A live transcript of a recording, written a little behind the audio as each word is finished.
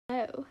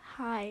Hello,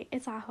 hi,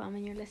 it's Ahwam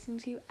and you're listening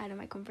to Out of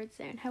My Comfort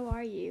Zone. How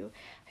are you?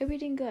 Hope you're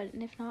doing good,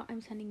 and if not,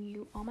 I'm sending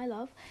you all my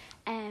love.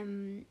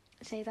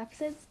 Today's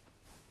episode's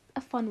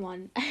a fun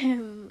one.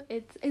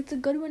 It's a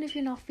good one if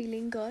you're not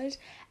feeling good.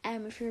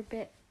 If you're a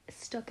bit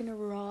stuck in a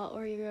rut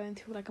or you're going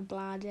through like a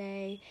blah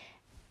day,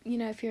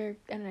 if you're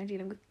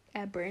dealing with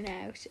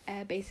burnout.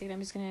 Basically,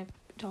 I'm just gonna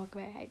talk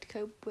about how to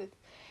cope with,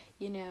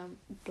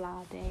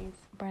 blah days,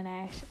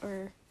 burnout,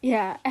 or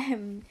yeah.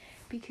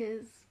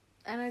 Because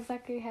I know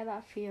exactly how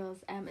that feels,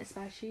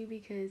 especially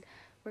because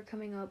we're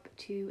coming up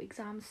to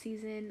exam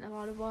season, a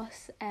lot of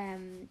us.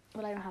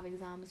 Well, I don't have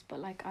exams, but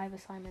like I have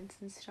assignments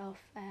and stuff.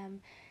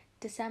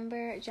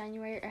 December,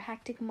 January are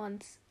hectic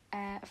months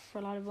for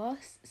a lot of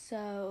us,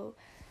 so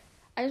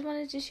I just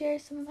wanted to share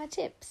some of my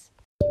tips.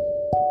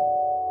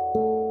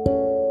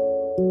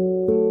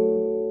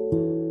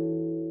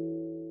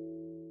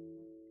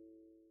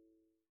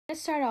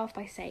 Let's start off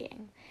by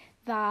saying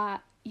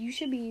that you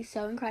should be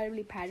so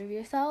incredibly proud of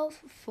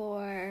yourself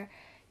for,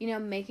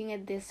 making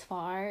it this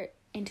far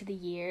into the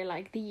year.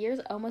 Like, the year's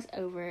almost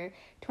over.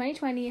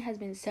 2020 has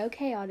been so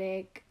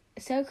chaotic,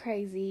 so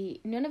crazy.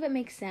 None of it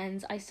makes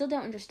sense. I still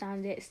don't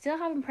understand it. Still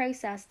haven't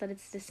processed that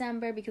it's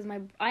December because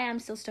I am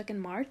still stuck in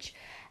March.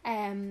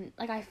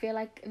 Like, I feel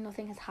like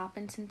nothing has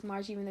happened since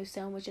March, even though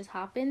so much has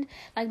happened.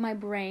 Like, my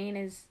brain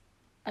is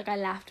like, I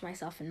laughed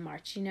myself in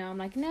March, I'm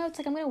like, no, it's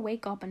like I'm gonna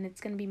wake up and it's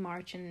gonna be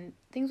March and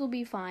things will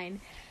be fine.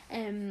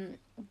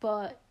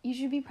 But you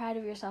should be proud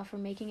of yourself for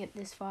making it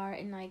this far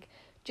and like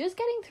just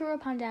getting through a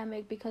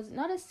pandemic, because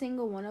not a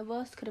single one of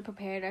us could have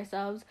prepared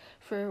ourselves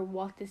for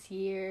what this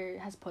year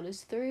has put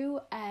us through.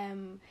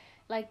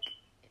 Like,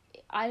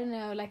 I don't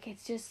know, like,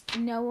 it's just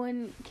no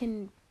one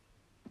can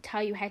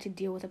tell you how to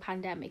deal with a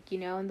pandemic,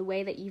 and the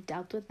way that you've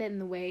dealt with it and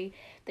the way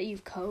that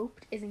you've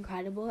coped is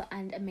incredible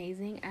and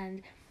amazing.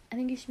 And I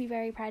think you should be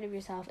very proud of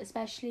yourself,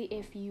 especially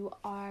if you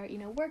are,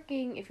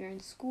 working, if you're in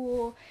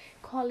school,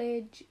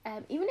 college,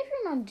 even if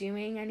you're not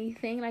doing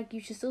anything, like, you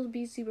should still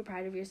be super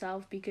proud of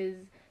yourself because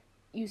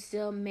you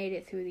still made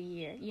it through the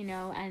year,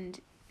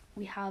 and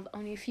we have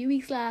only a few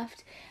weeks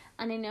left.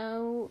 And I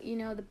know,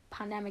 the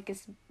pandemic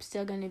is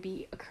still going to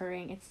be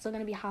occurring. It's still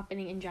going to be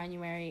happening in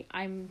January.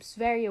 I'm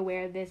very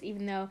aware of this,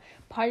 even though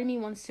part of me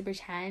wants to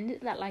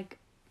pretend that, like,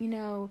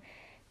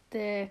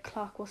 the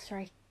clock will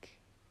strike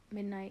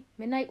midnight.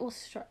 Midnight will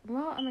strike.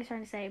 What am I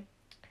trying to say?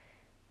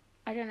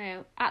 I don't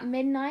know. At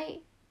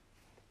midnight,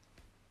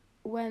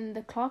 when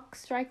the clock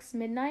strikes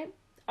midnight,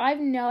 I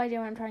have no idea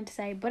what I'm trying to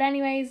say. But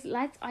anyways,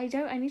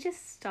 I need to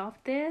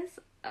stop this.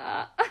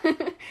 I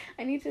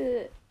need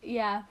to,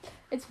 yeah,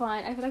 it's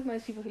fine. I feel like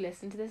most people who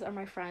listen to this are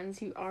my friends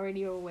who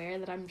already are aware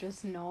that I'm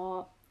just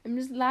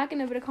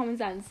lacking a bit of common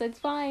sense, so it's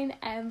fine.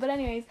 But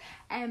anyways,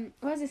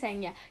 what was I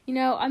saying?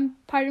 Yeah, I'm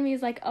part of me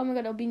is like, oh my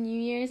god, it'll be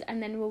New Year's,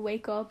 and then we'll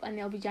wake up and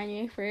it'll be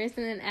January 1st,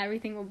 and then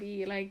everything will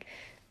be like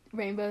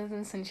rainbows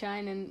and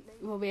sunshine, and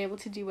we'll be able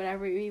to do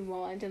whatever we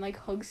want and like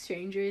hug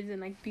strangers and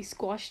like be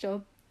squashed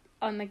up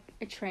on like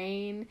a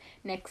train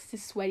next to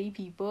sweaty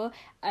people,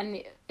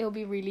 and it'll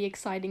be really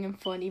exciting and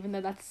fun, even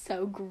though that's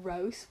so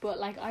gross. But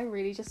like, I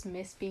really just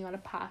miss being on a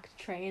packed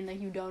train.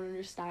 Like, you don't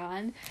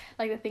understand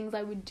like the things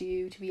I would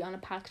do to be on a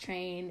packed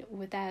train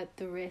without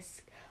the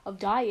risk of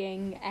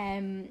dying.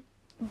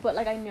 But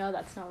like, I know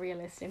that's not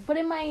realistic, but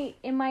in my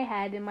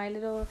head, in my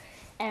little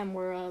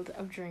world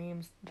of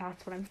dreams,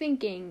 that's what I'm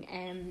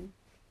thinking.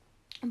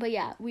 But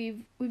yeah,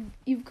 you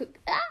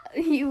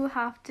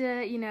have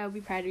to,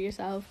 be proud of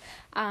yourself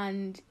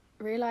and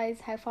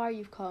realize how far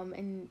you've come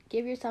and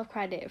give yourself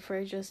credit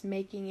for just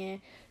making it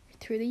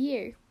through the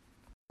year.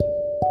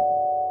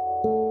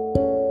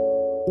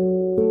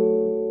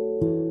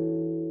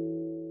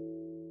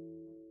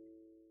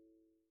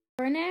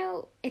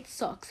 Burnout, it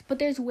sucks, but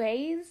there's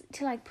ways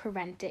to like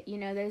prevent it.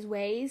 There's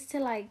ways to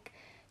like,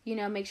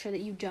 make sure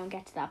that you don't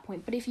get to that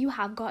point. But if you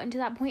have gotten to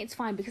that point, it's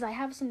fine, because I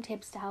have some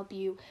tips to help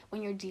you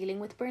when you're dealing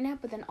with burnout,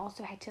 but then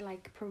also how to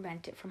like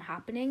prevent it from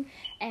happening.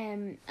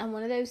 And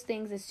one of those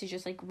things is to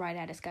just like write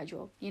out a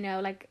schedule.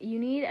 Like, you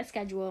need a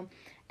schedule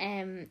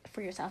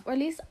for yourself, or at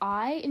least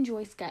I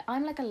enjoy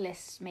I'm like a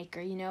list maker.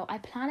 I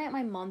plan out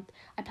my month,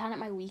 I plan out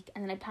my week,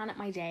 and then I plan out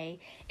my day.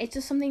 It's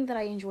just something that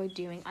I enjoy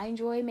doing. I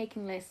enjoy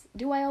making lists.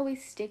 Do I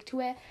always stick to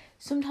it?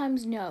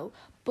 Sometimes no,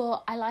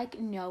 but I like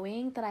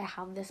knowing that I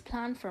have this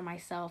plan for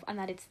myself and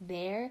that it's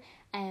there.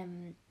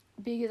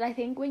 Because I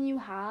think when you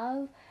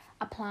have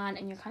a plan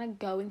and you're kind of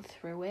going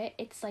through it,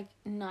 it's like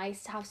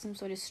nice to have some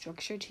sort of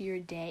structure to your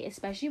day,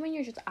 especially when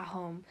you're just at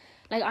home.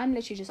 Like, I'm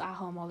literally just at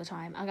home all the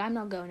time. Like, I'm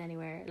not going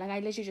anywhere. Like, I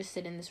literally just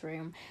sit in this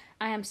room.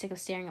 I am sick of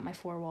staring at my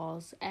four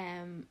walls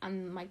and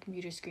my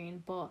computer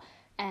screen, but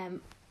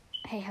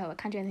hey ho, I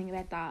can't do anything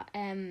about that.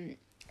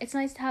 It's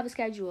nice to have a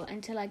schedule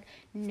and to like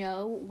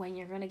know when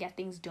you're gonna get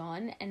things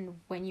done and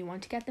when you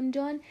want to get them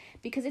done,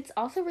 because it's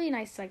also really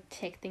nice to like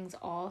tick things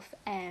off.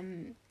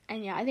 And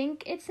yeah, I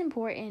think it's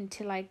important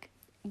to like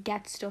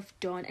get stuff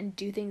done and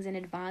do things in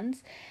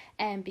advance,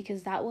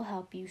 because that will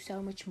help you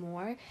so much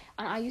more.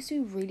 And I used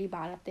to be really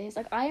bad at this.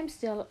 Like, I am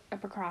still a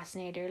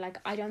procrastinator. Like,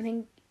 I don't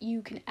think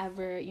you can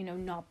ever,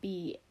 not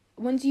be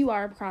once you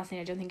are a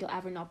procrastinator, I don't think you'll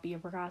ever not be a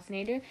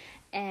procrastinator.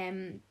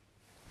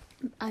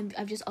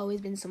 I've just always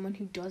been someone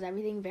who does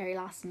everything very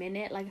last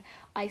minute. Like,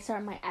 I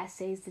start my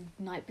essays the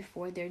night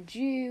before they're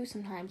due,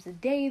 sometimes the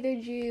day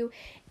they're due.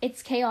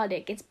 It's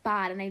chaotic, it's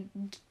bad,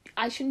 and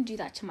I shouldn't do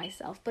that to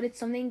myself, but it's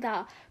something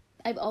that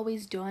I've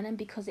always done, and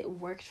because it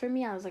worked for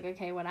me, I was like,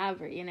 okay,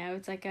 whatever, you know.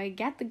 It's like I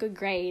get the good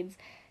grades,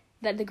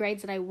 the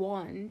grades that I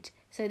want,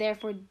 so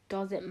therefore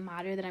does it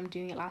matter that I'm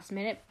doing it last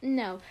minute?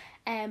 No.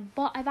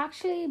 But I've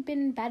actually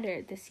been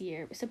better this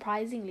year,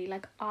 surprisingly.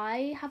 Like,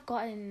 I have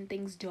gotten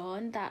things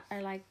done that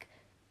are like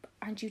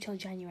aren't due till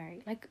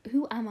January. Like,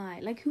 who am I?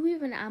 Like, who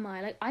even am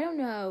I? Like, I don't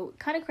know.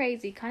 Kind of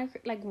crazy, kind of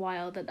like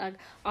wild that like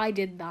I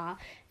did that.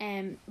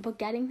 But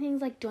getting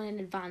things like done in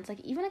advance,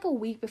 like even like a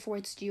week before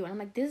it's due, and I'm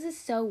like, this is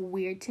so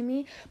weird to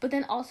me. But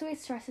then also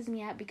it stresses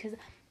me out because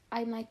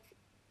I'm like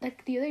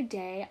the other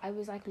day I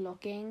was like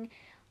looking.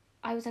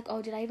 I was like,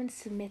 oh, did I even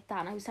submit that?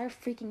 And I started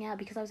freaking out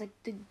because I was like,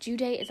 the due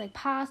date is like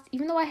past,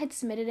 even though I had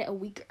submitted it a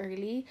week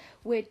early,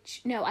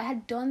 which, no, I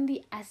had done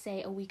the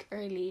essay a week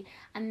early.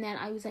 And then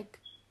I was like,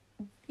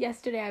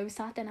 yesterday I was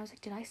sat there and I was like,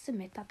 did I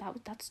submit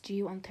that's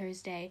due on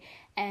Thursday?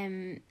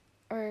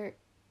 Or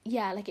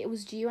yeah, like it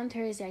was due on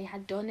Thursday. I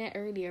had done it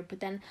earlier,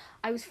 but then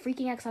I was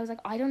freaking out because I was like,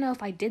 I don't know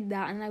if I did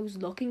that, and I was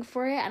looking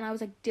for it, and I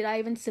was like, did I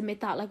even submit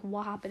that? Like,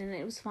 what happened? And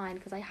it was fine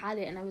because I had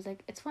it, and I was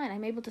like, it's fine,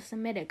 I'm able to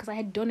submit it because I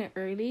had done it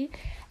early.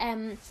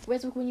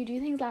 Whereas like when you do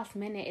things last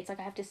minute, it's like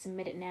I have to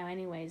submit it now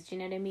anyways. Do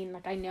you know what I mean?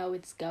 Like, I know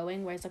it's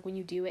going. Whereas like when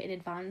you do it in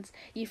advance,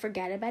 you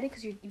forget about it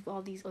because you've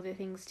all these other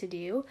things to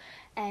do.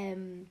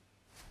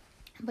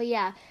 But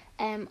yeah,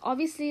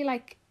 obviously,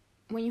 like,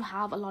 when you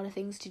have a lot of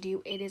things to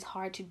do, it is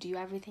hard to do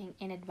everything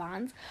in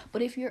advance.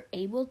 But if you're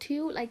able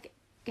to, like,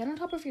 get on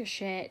top of your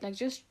shit. Like,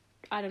 just,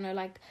 I don't know,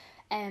 like,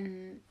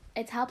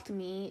 it's helped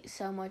me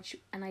so much,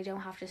 and I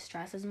don't have to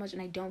stress as much,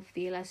 and I don't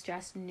feel as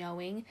stressed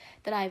knowing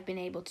that I've been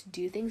able to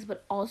do things.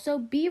 But also,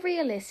 be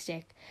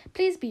realistic.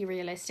 Please be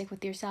realistic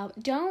with yourself.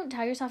 Don't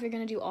tell yourself you're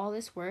going to do all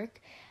this work,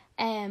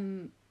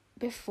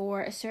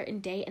 before a certain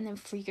date and then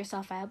freak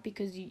yourself out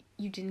because you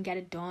didn't get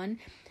it done.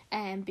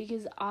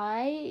 Because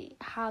I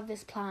have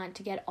this plan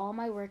to get all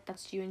my work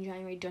that's due in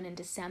January done in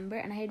December,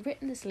 and I had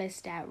written this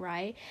list out,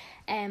 right?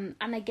 And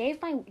I gave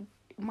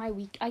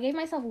I gave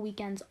myself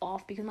weekends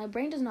off because my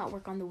brain does not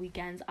work on the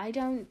weekends. I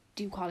don't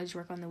do college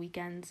work on the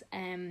weekends.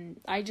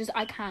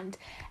 I can't.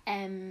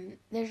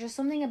 There's just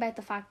something about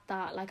the fact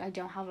that like I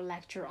don't have a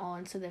lecture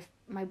on, so that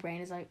my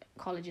brain is like,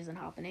 college isn't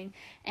happening.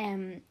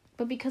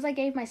 But because I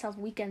gave myself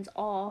weekends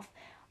off,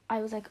 I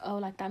was like, oh,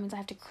 like that means I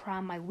have to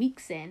cram my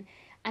weeks in.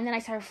 And then I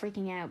started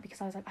freaking out because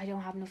I was like, I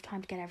don't have enough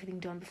time to get everything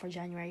done before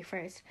January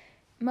 1st.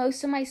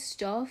 Most of my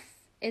stuff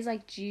is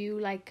like due,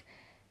 like,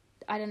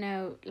 I don't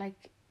know, like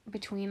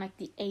between like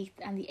the 8th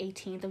and the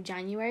 18th of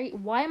January.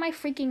 Why am I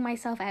freaking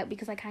myself out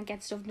because I can't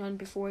get stuff done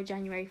before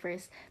January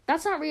 1st?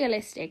 That's not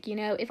realistic, you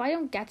know? If I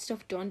don't get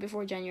stuff done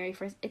before January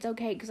 1st, it's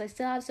okay because I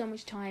still have so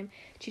much time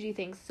to do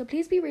things. So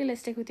please be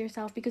realistic with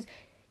yourself, because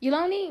you'll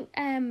only,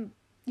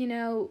 you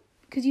know,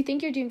 because you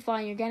think you're doing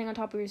fine, you're getting on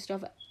top of your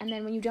stuff, and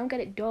then when you don't get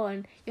it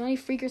done, you only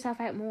freak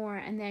yourself out more,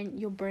 and then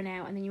you'll burn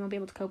out, and then you won't be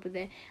able to cope with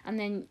it, and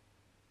then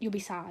you'll be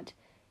sad.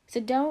 So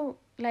don't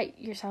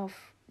let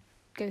yourself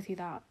go through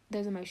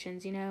those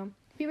emotions, you know?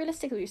 Be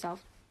realistic with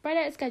yourself. Write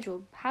out a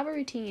schedule, have a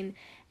routine,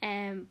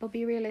 but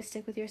be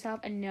realistic with yourself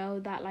and know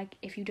that, like,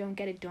 if you don't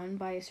get it done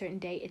by a certain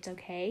date, it's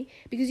okay,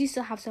 because you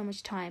still have so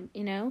much time,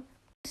 you know?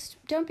 Just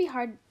don't be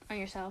hard on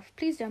yourself.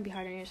 Please don't be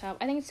hard on yourself.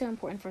 I think it's so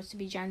important for us to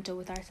be gentle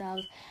with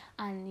ourselves,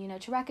 and, you know,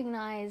 to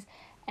recognize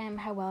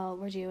how well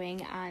we're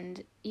doing.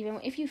 And even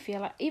when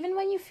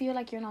you feel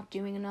like you're not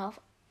doing enough,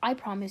 I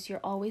promise you're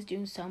always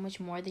doing so much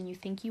more than you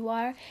think you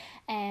are.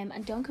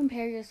 And don't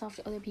compare yourself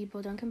to other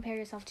people. Don't compare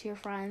yourself to your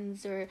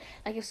friends, or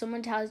like if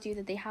someone tells you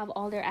that they have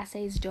all their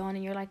essays done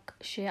and you're like,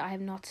 shit, I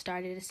have not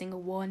started a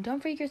single one.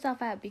 Don't freak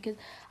yourself out, because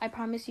I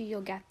promise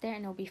you'll get there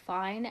and it'll be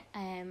fine.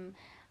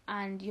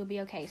 And you'll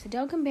be okay. So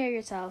don't compare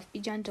yourself. Be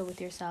gentle with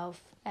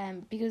yourself.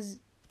 Because,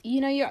 you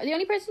know, you're the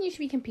only person you should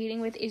be competing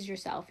with is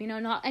yourself. You know,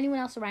 not anyone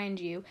else around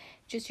you,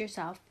 just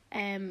yourself.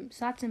 So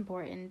that's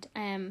important.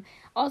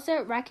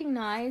 Also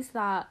recognize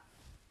that,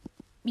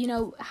 you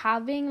know,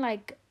 having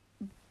like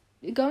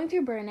going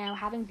through burnout,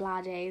 having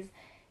blah days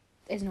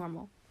is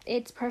normal.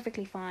 It's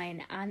perfectly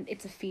fine, and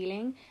it's a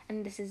feeling,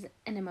 and this is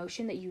an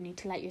emotion that you need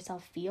to let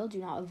yourself feel. Do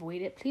not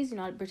avoid it. Please do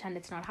not pretend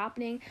it's not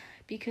happening,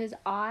 because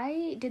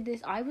I did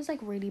this. I was like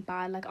really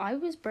bad. Like, I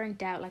was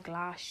burnt out like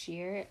last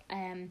year.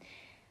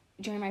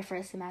 During my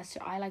first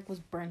semester, I like was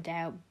burnt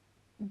out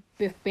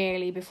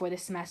barely before the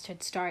semester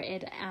had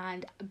started,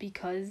 and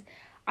because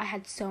I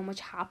had so much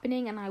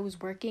happening and I was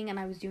working and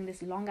I was doing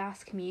this long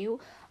ass commute,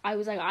 I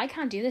was like, I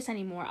can't do this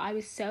anymore. I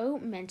was so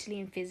mentally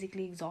and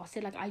physically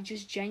exhausted. Like, I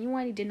just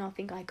genuinely did not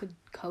think I could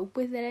cope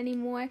with it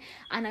anymore,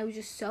 and I was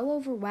just so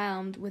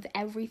overwhelmed with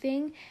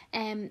everything.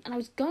 And I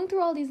was going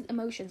through all these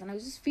emotions, and I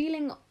was just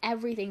feeling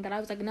everything that I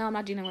was like, no, I'm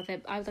not dealing with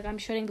it. I was like, I'm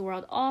shutting the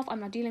world off.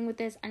 I'm not dealing with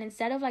this. And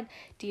instead of like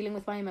dealing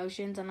with my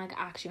emotions and like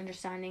actually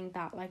understanding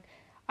that like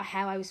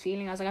how I was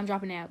feeling. I was like, I'm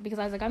dropping out, because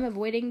I was like, I'm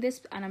avoiding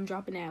this and I'm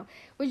dropping out,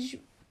 which,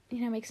 you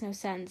know, makes no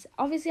sense.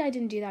 Obviously I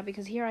didn't do that,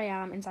 because here I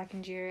am in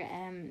second year,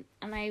 and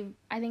I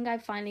think I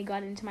finally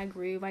got into my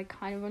groove. I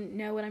kind of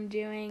know what I'm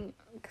doing,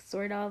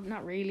 sort of,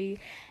 not really,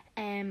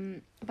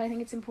 but I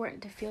think it's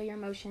important to feel your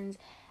emotions,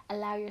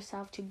 allow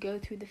yourself to go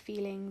through the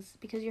feelings,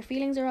 because your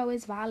feelings are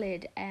always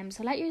valid.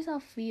 So let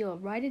yourself feel,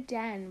 write it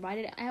down, write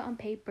it out on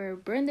paper,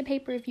 burn the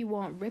paper if you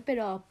want, rip it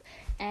up,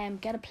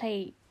 get a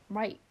plate,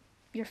 write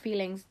your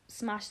feelings,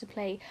 smash the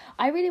plate.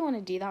 I really want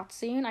to do that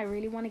soon. I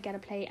really want to get a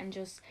plate and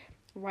just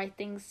write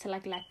things to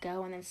like let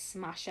go, and then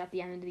smash it at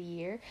the end of the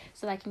year,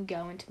 so that I can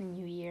go into the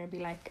new year and be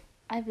like,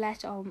 I've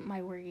let all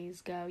my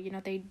worries go, you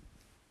know,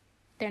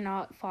 they're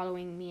not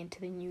following me into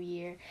the new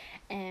year.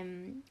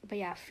 But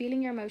yeah,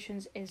 feeling your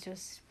emotions is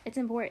just, it's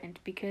important,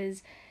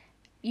 because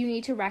you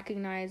need to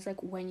recognize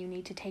like when you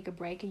need to take a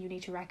break, and you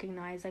need to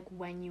recognize like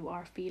when you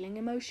are feeling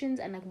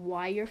emotions and like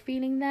why you're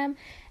feeling them.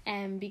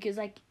 Because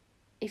like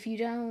if you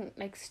don't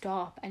like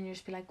stop and you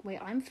just be like, wait,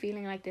 I'm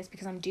feeling like this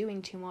because I'm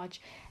doing too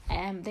much,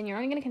 then you're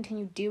only going to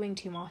continue doing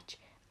too much,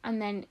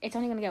 and then it's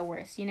only going to get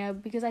worse, you know.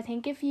 Because I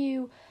think if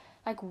you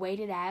like wait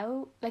it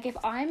out, like if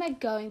I'm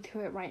like going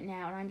through it right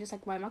now and I'm just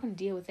like, well, I'm not going to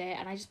deal with it,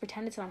 and I just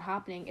pretend it's not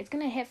happening, it's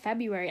going to hit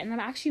February and then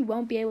I actually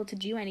won't be able to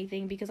do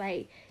anything, because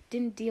I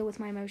didn't deal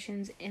with my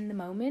emotions in the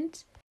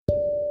moment.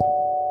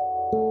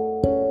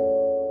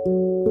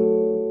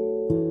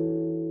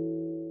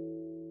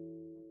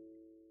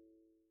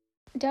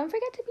 Don't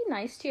forget to be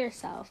nice to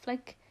yourself.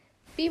 Like,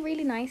 be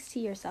really nice to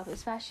yourself,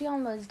 especially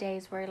on those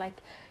days where like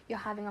you're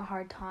having a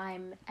hard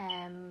time.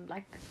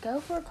 Like,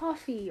 go for a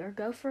coffee or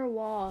go for a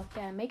walk,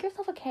 and make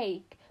yourself a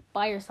cake,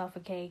 buy yourself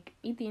a cake,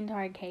 eat the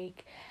entire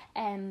cake,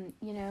 and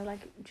you know,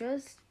 like,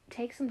 just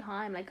take some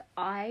time. Like,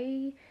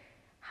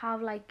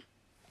 have like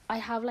I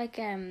have like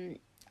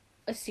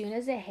as soon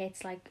as it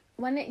hits, like,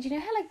 when it, you know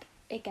how like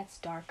it gets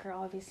darker,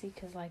 obviously,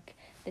 because like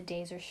the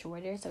days are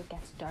shorter, so it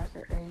gets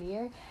darker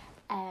earlier,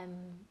 um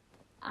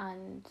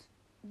and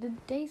the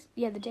days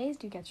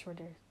do get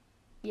shorter,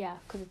 yeah,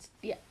 because it's,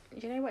 yeah,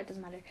 you know what, it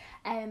doesn't matter.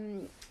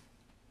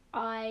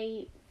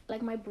 I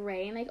like, my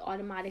brain like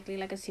automatically,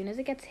 like as soon as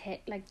it gets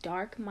hit like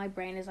dark, my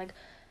brain is like,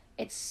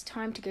 it's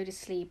time to go to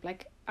sleep,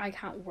 like I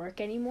can't work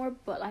anymore.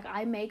 But like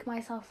I make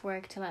myself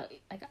work till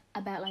like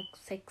about like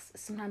 6,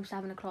 sometimes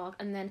 7 o'clock,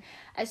 and then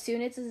as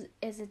soon as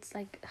it's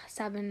like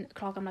 7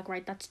 o'clock, I'm like,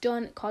 right, that's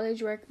done,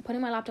 college work,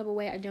 putting my laptop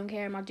away, I don't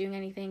care, I'm not doing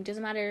anything,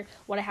 doesn't matter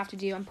what I have to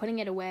do, I'm putting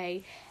it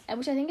away.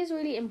 Which I think is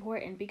really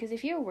important, because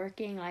if you're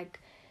working like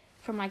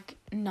from like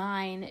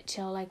 9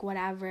 till like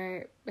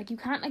whatever, like you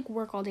can't like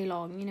work all day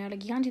long, you know,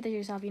 like you can't do that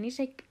yourself, you need to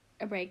take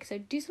a break. So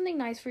do something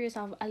nice for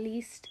yourself, at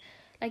least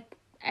like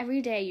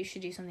every day you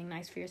should do something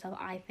nice for yourself,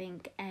 I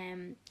think.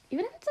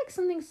 Even if it's like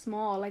something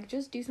small, like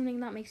just do something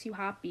that makes you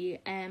happy.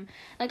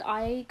 Like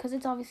because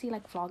it's obviously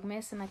like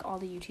Vlogmas, and like all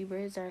the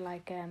YouTubers are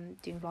like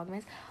doing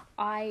Vlogmas.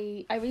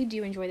 I really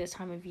do enjoy this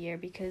time of year,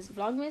 because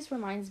Vlogmas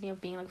reminds me of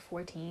being like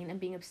 14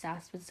 and being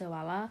obsessed with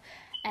Zoella.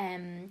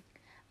 And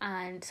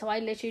so I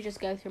literally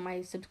just go through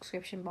my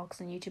subscription box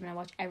on YouTube, and I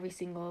watch every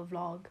single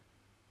vlog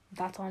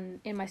that's on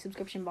in my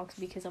subscription box,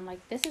 because I'm like,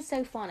 this is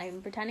so fun.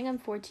 I'm pretending I'm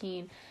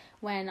 14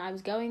 when I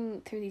was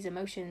going through these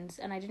emotions,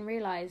 and I didn't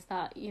realize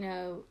that, you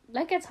know,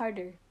 life gets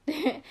harder.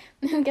 It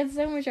gets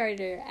so much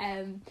harder.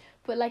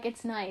 But like,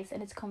 it's nice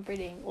and it's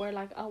comforting. Or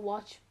like, I'll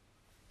watch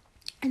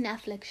a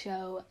Netflix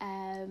show,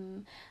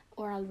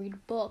 or I'll read a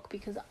book,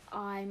 because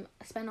I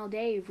spend all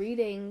day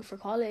reading for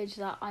college,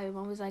 that I'm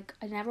always like,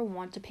 I never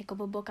want to pick up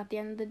a book at the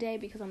end of the day,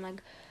 because I'm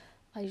like,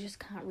 I just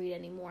can't read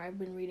anymore, I've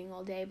been reading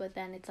all day. But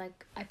then it's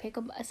like, I pick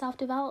up a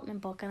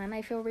self-development book, and then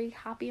I feel really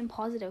happy and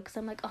positive, because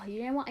I'm like, oh,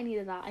 you know what, I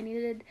needed that. I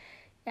needed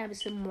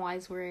some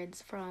wise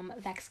words from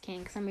Vex King,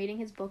 because I'm reading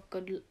his book,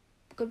 Good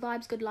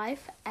Vibes, Good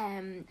Life.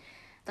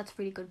 That's a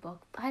really good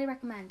book, I highly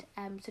recommend.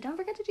 So don't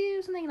forget to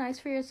do something nice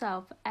for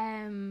yourself.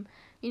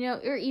 You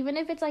know, or even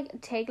if it's like,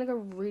 take like a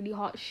really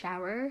hot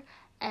shower,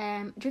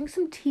 drink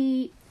some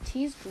tea.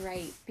 Tea is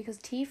great, because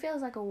tea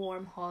feels like a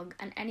warm hug,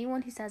 and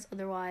anyone who says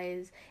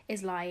otherwise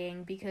is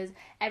lying, because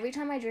every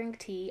time I drink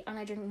tea, and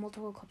I drink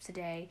multiple cups a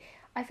day,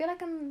 I feel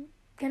like I'm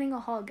getting a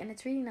hug, and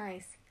it's really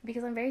nice,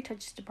 because I'm very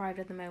touch deprived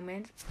at the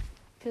moment.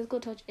 Physical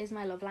touch is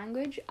my love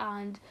language,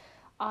 and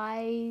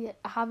I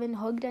haven't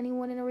hugged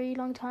anyone in a really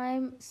long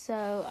time,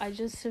 so I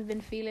just have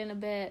been feeling a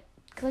bit,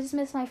 because I just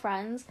miss my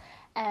friends.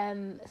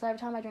 So every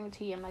time I drink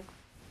tea, I'm like,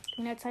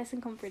 you know, it's nice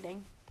and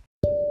comforting.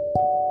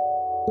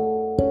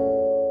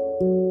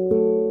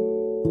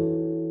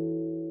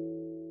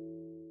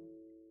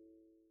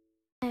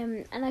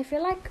 And I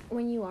feel like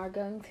when you are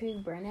going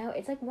through burnout,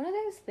 it's like one of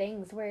those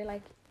things where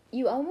like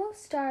you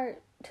almost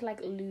start to like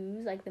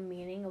lose like the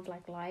meaning of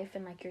like life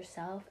and like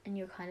yourself, and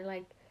you're kind of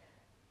like,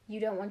 you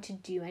don't want to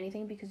do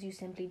anything because you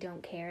simply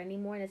don't care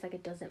anymore, and it's like,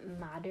 it doesn't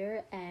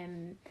matter.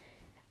 And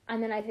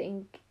then I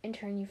think in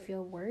turn you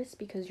feel worse,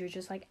 because you're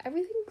just like,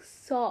 everything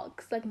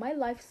sucks, like my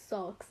life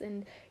sucks,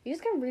 and you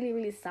just get really,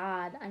 really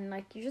sad, and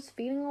like you're just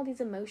feeling all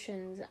these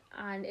emotions,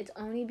 and it's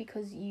only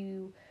because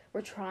you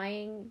we're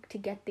trying to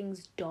get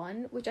things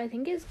done, which I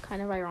think is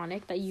kind of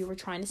ironic that you were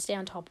trying to stay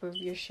on top of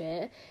your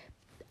shit,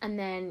 and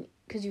then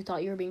because you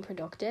thought you were being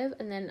productive,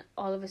 and then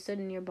all of a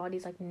sudden your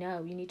body's like,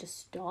 no, you need to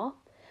stop.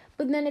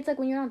 But then it's like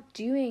when you're not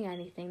doing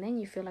anything, then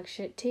you feel like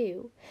shit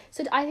too.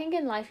 So I think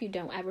in life you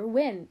don't ever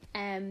win.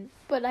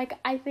 But like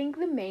I think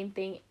the main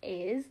thing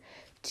is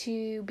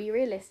to be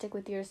realistic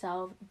with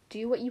yourself,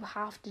 do what you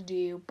have to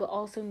do, but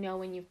also know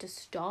when you have to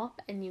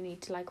stop and you need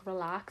to like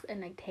relax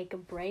and like take a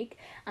break,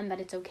 and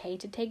that it's okay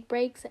to take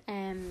breaks,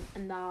 and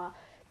that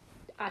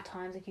at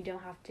times like you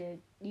don't have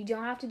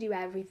to do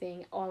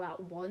everything all at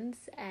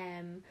once,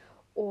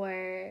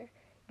 or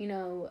you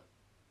know,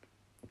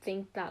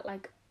 think that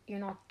like you're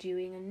not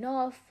doing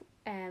enough.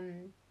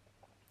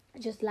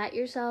 Just let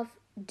yourself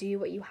do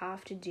what you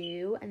have to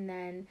do, and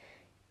then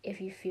if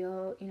you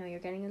feel, you know, you're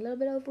getting a little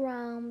bit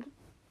overwhelmed,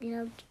 you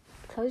know,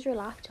 close your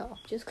laptop.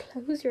 Just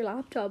close your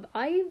laptop.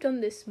 I've done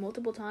this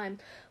multiple times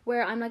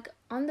where I'm like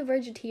on the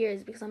verge of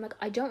tears because I'm like,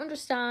 I don't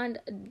understand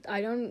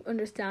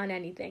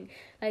anything.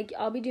 Like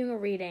I'll be doing a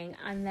reading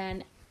and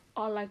then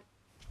I'll like,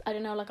 I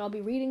don't know, like I'll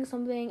be reading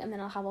something and then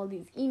I'll have all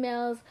these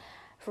emails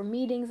for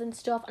meetings and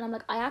stuff, and I'm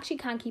like, I actually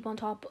can't keep on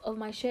top of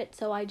my shit,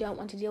 so I don't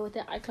want to deal with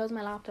it. I close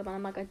my laptop and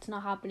I'm like, it's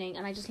not happening,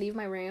 and I just leave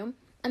my room.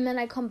 And then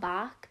I come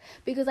back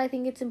because I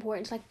think it's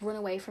important to like run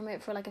away from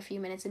it for like a few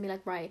minutes and be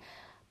like, right,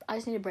 I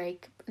just need a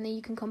break. And then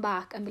you can come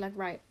back and be like,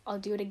 right, I'll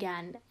do it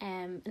again.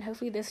 And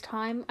hopefully this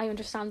time I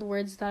understand the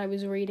words that I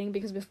was reading,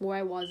 because before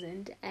I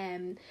wasn't.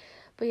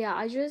 But yeah,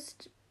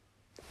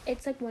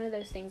 it's like one of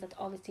those things that's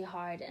obviously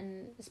hard,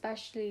 and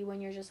especially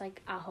when you're just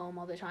like at home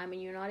all the time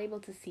and you're not able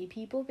to see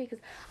people, because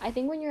I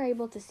think when you're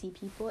able to see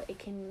people, it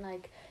can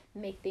like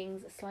make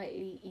things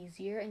slightly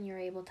easier, and you're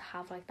able to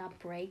have like that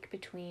break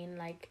between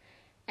like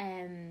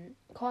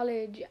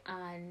college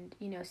and,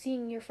 you know,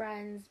 seeing your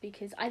friends,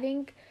 because I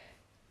think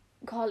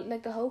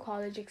like the whole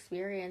college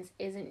experience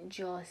isn't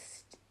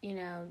just, you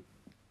know,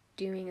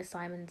 doing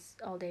assignments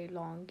all day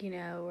long, you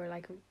know, or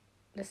like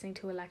listening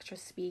to a lecturer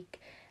speak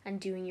and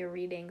doing your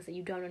readings that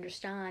you don't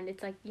understand.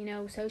 It's like, you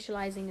know,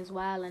 socializing as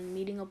well and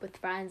meeting up with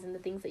friends and the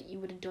things that you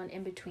would have done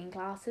in between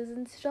classes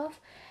and stuff,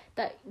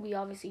 that we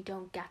obviously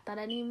don't get that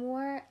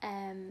anymore,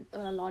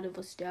 or a lot of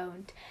us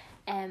don't.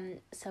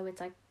 So it's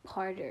like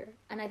harder,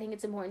 and I think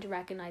it's important to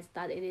recognize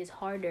that it is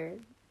harder,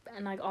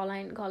 and like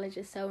online college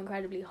is so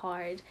incredibly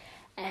hard.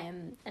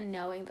 And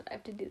knowing that I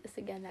have to do this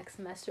again next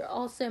semester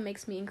also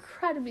makes me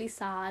incredibly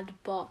sad,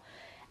 but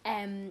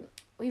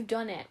we've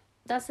done it.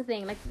 That's the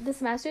thing, like the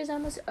semester is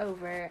almost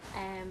over,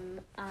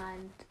 and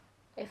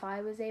if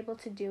I was able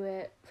to do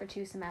it for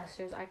 2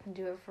 semesters, I can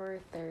do it for a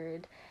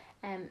third.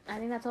 I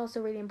think that's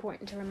also really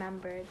important to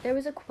remember. There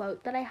was a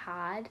quote that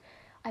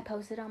I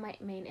posted on my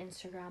main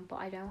Instagram, but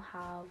I don't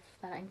have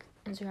that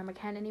Instagram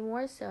account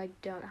anymore, so I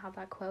don't have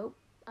that quote.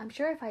 I'm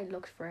sure if I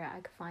looked for it, I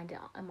could find it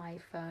on my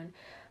phone,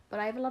 but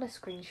I have a lot of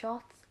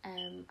screenshots.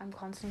 I'm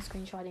constantly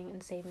screenshotting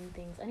and saving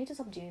things. I need to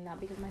stop doing that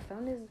because my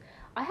phone is...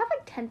 I have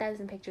like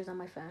 10,000 pictures on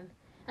my phone,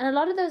 and a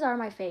lot of those are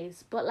my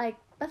face, but like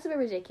that's a bit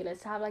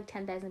ridiculous to have like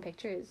 10,000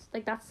 pictures.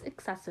 Like that's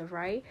excessive,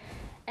 right?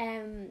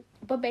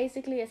 But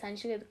basically,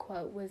 essentially, the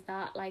quote was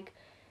that like,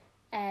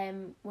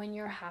 when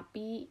you're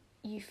happy,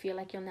 you feel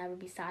like you'll never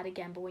be sad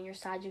again, but when you're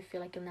sad, you feel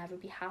like you'll never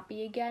be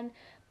happy again.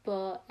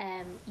 But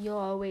you'll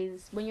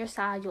always, when you're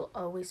sad, you'll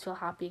always feel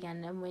happy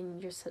again, and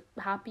when you're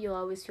happy, you'll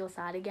always feel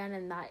sad again,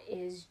 and that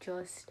is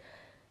just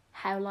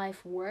how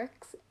life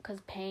works, because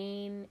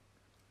pain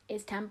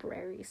is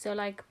temporary. So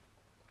like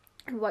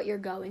what you're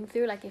going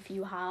through, like if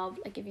you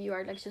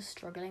are like just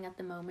struggling at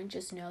the moment,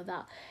 just know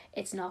that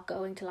it's not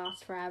going to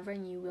last forever,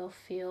 and you will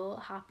feel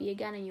happy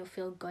again, and you'll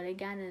feel good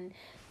again, and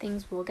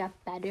things will get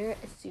better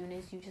as soon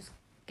as you just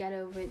get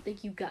over it.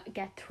 Like you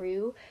get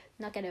through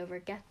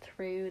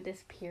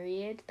this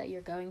period that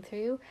you're going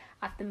through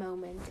at the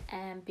moment,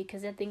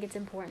 because I think it's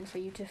important for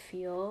you to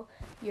feel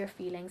your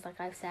feelings, like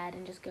I've said,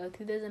 and just go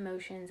through those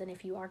emotions. And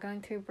if you are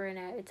going through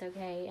burnout, it's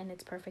okay, and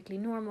it's perfectly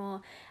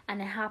normal,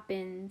 and it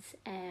happens.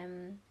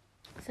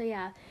 So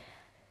yeah,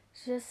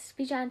 just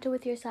be gentle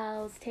with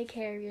yourselves, take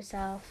care of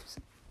yourselves,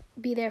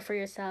 be there for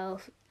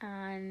yourself,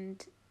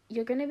 and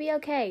you're gonna be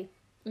okay.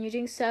 You're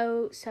doing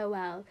so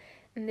well.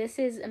 And this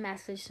is a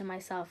message to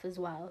myself as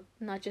well,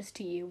 not just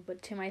to you,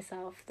 but to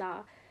myself,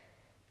 that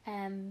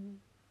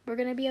we're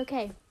gonna be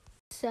okay.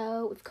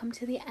 So we've come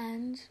to the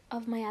end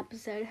of my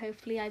episode.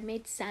 Hopefully I've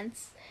made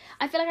sense.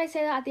 I feel like I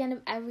say that at the end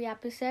of every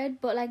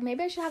episode, but like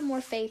maybe I should have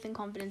more faith and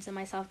confidence in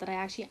myself that I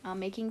actually am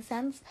making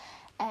sense.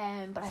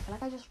 But I feel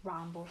like I just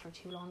ramble for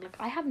too long. Like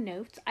I have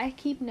notes, I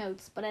keep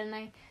notes, but then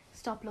I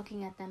stop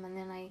looking at them, and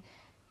then I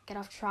get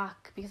off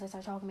track because I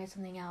start talking about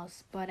something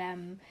else. But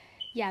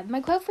yeah,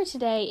 my quote for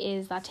today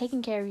is that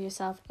taking care of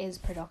yourself is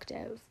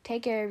productive.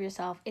 Take care of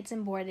yourself, it's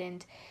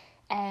important.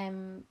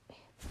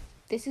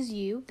 This is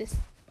you.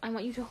 I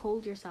want you to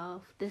hold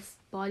yourself. This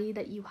body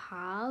that you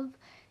have,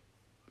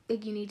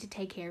 like you need to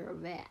take care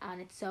of it,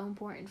 and it's so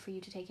important for you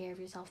to take care of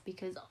yourself,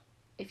 because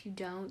if you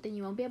don't, then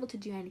you won't be able to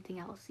do anything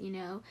else, you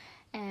know.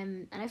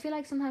 And I feel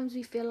like sometimes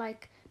we feel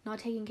like not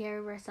taking care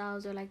of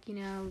ourselves, or like, you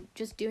know,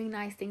 just doing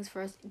nice things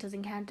for us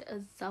doesn't count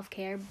as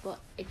self-care, but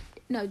it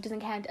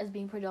doesn't count as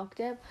being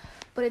productive,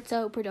 but it's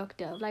so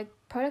productive. Like,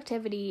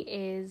 productivity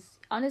is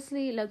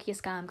honestly low-key a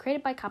scam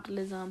created by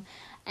capitalism,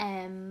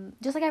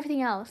 just like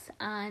everything else.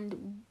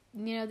 And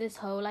you know, this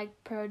whole like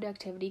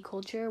productivity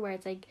culture where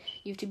it's like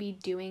you have to be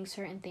doing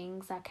certain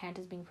things that count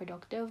as being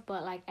productive,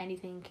 but like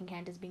anything can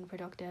count as being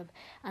productive.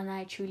 And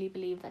I truly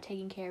believe that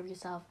taking care of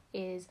yourself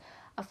is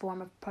a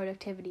form of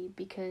productivity,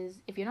 because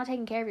if you're not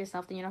taking care of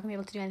yourself, then you're not gonna be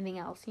able to do anything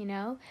else, you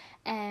know.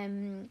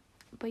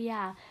 But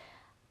yeah,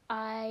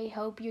 I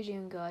hope you're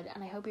doing good,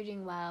 and I hope you're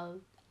doing well,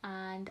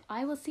 and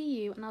I will see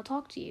you and I'll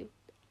talk to you.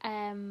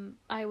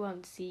 I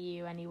won't see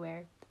you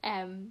anywhere.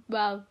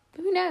 Well,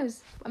 who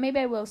knows? Maybe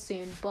I will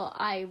soon, but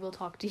I will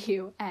talk to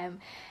you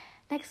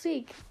next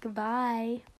week. Goodbye.